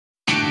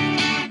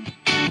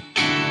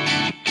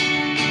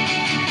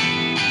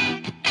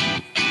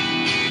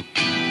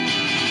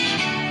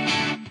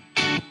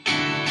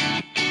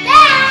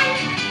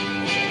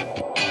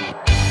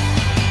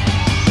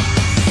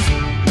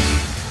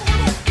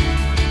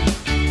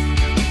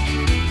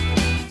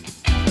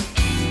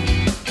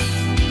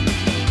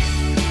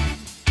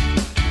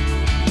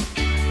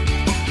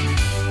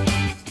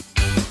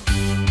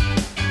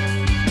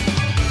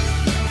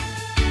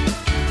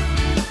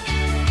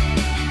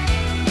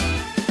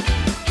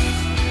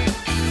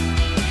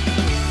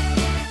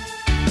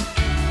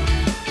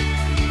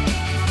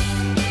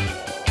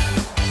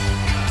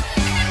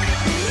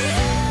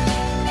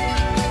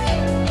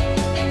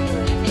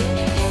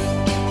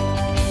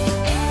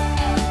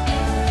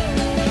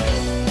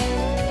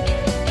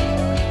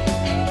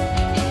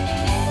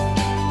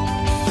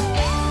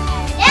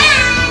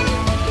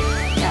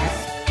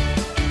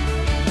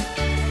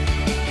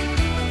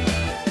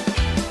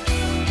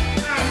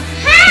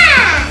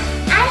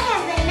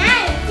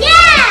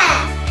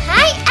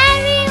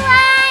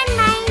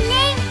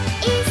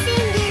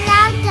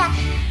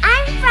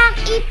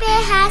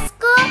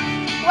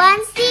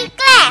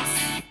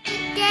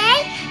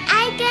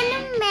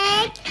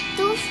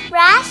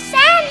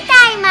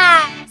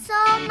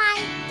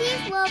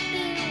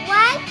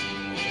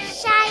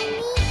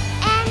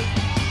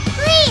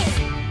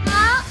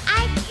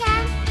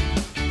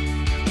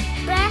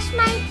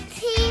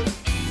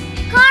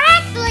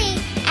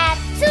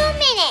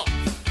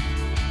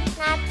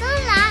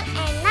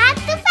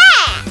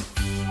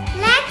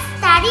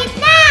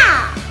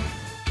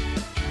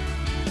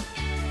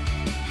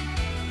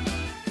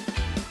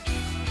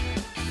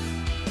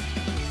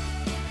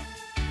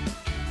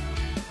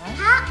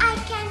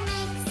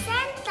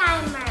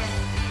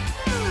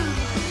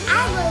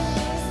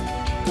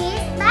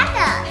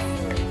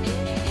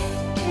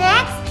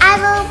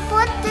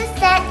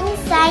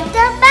inside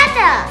the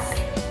bottles.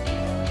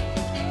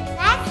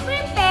 Let's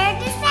prepare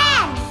the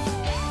sand.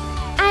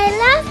 I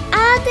love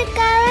all the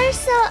colors,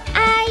 so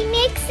I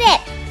mix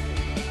it.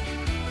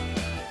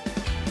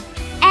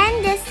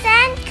 And the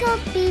sand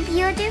could be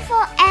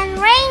beautiful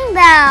and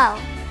rainbow.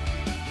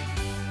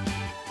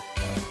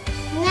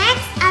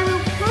 Next, I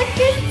will put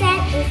the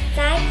sand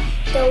inside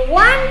the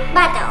one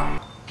bottle.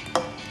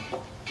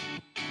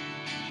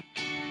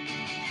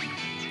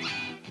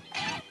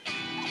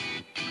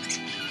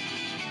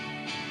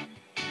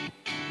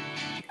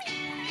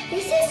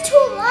 This is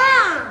too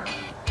long.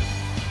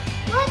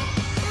 But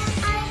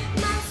I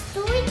must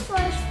do it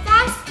for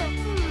faster.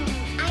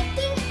 I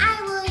think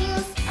I will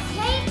use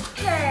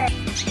paper.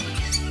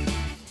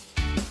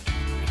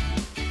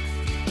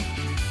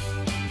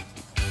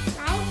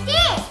 Like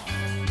this.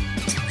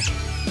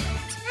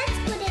 Let's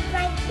put it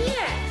right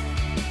here.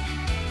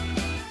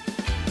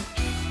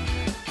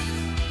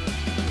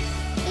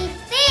 It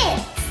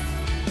fits.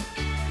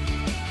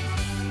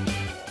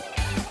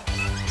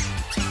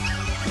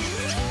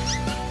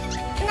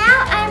 Now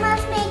I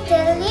must make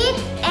the lid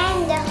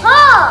and the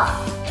hole.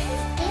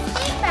 This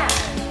paper.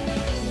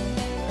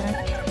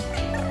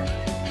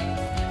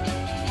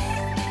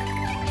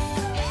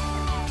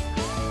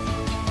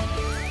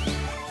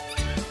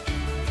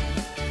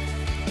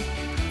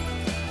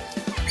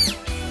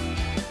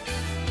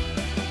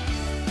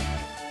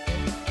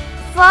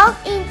 Fold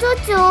into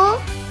two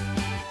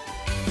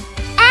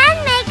and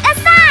make a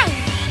sign.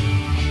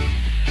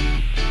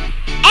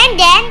 And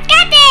then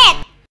cut it.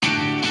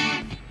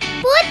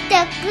 Put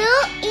the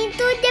glue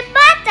into the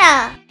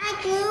bottle. I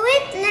glue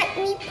it. Let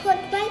me put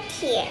right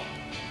here.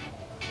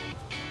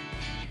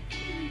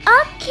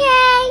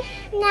 Okay,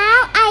 now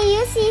I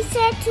use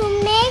scissors to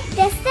make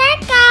the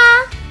circle.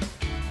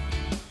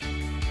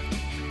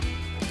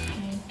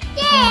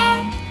 There,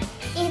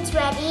 it's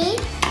ready.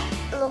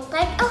 Look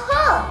like a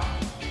hole.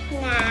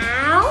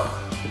 Now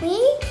we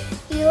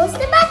use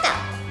the bottle.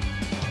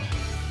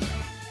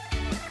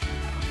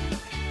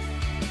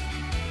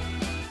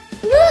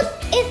 Look,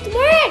 it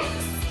works.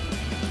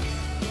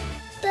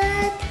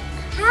 But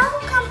how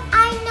come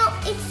I know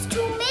it's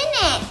 2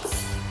 minutes?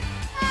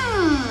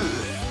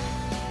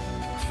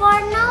 For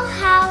now,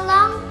 how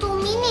long 2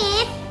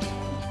 minutes?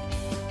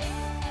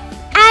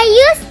 I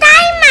use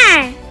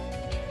timer.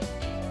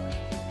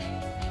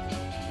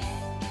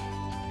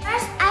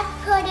 First, I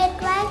put it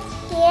right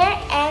here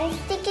and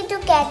stick it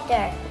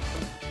together.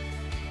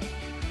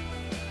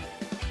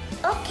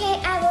 Okay,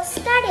 I will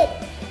start it.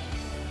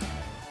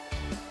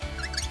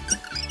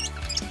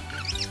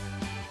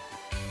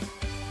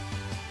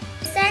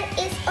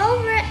 Is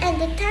over and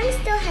the time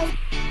still has.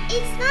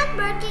 It's not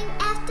working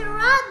after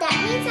all that.